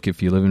interesting book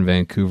if you live in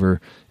Vancouver,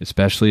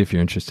 especially if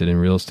you're interested in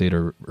real estate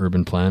or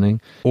urban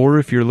planning. Or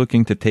if you're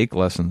looking to take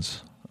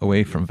lessons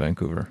away from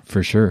Vancouver.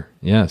 For sure.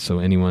 Yeah. So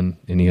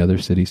any other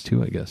cities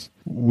too, I guess.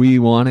 We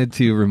wanted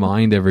to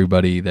remind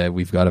everybody that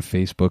we've got a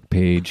Facebook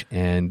page,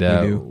 and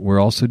we're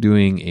also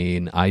doing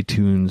an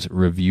iTunes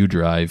review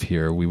drive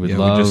here. We would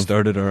love... we just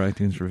started our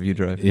iTunes review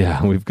drive.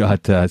 Yeah, we've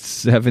got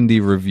 70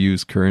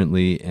 reviews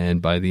currently,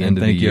 and by the end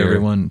of the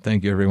year...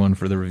 Thank you, everyone,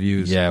 for the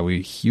reviews. Yeah,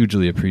 we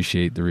hugely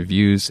appreciate the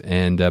reviews,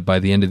 and by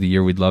the end of the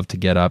year, we'd love to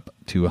get up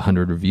to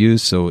 100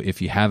 reviews. So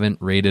if you haven't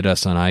rated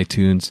us on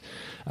iTunes,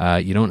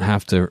 you don't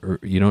have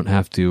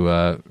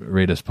to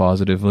rate us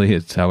positively.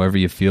 It's however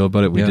you feel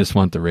about it. We just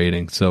want the rating.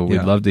 So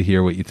we'd love to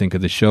hear what you think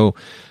of the show.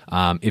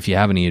 If you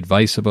have any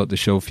advice about the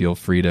show, feel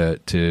free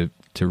to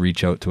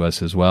reach out to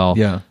us as well.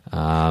 Yeah.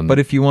 But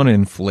if you want to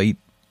inflate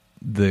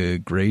the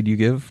grade you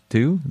give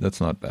too,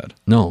 that's not bad.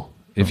 No.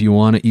 If you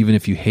want to, even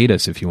if you hate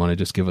us, if you want to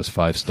just give us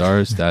 5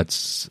 stars,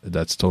 that's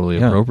totally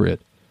appropriate.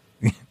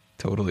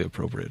 Totally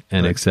appropriate.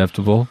 And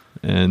acceptable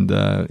and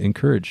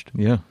encouraged.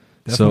 Yeah.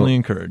 Definitely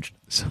encouraged.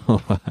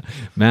 So,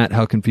 Matt,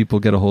 how can people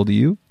get a hold of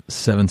you?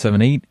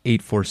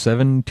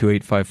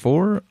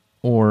 778-847-2854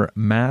 or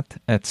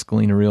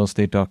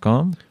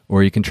matt@scalinarealestate.com.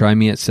 Or you can try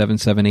me at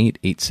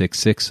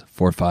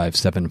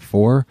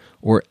 778-866-4574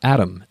 or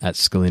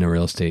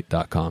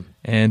adam@scalinarealestate.com.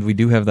 And we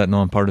do have that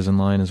nonpartisan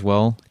line as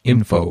well.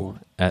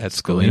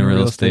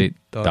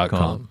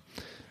 info@scalinarealestate.com.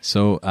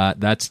 So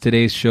that's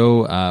today's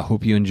show.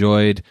 Hope you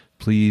enjoyed.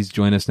 Please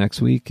join us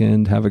next week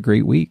and have a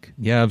great week.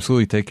 Yeah,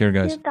 absolutely. Take care,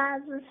 guys.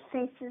 2000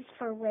 Faces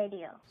for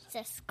Radio.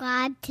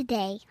 Subscribe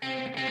today.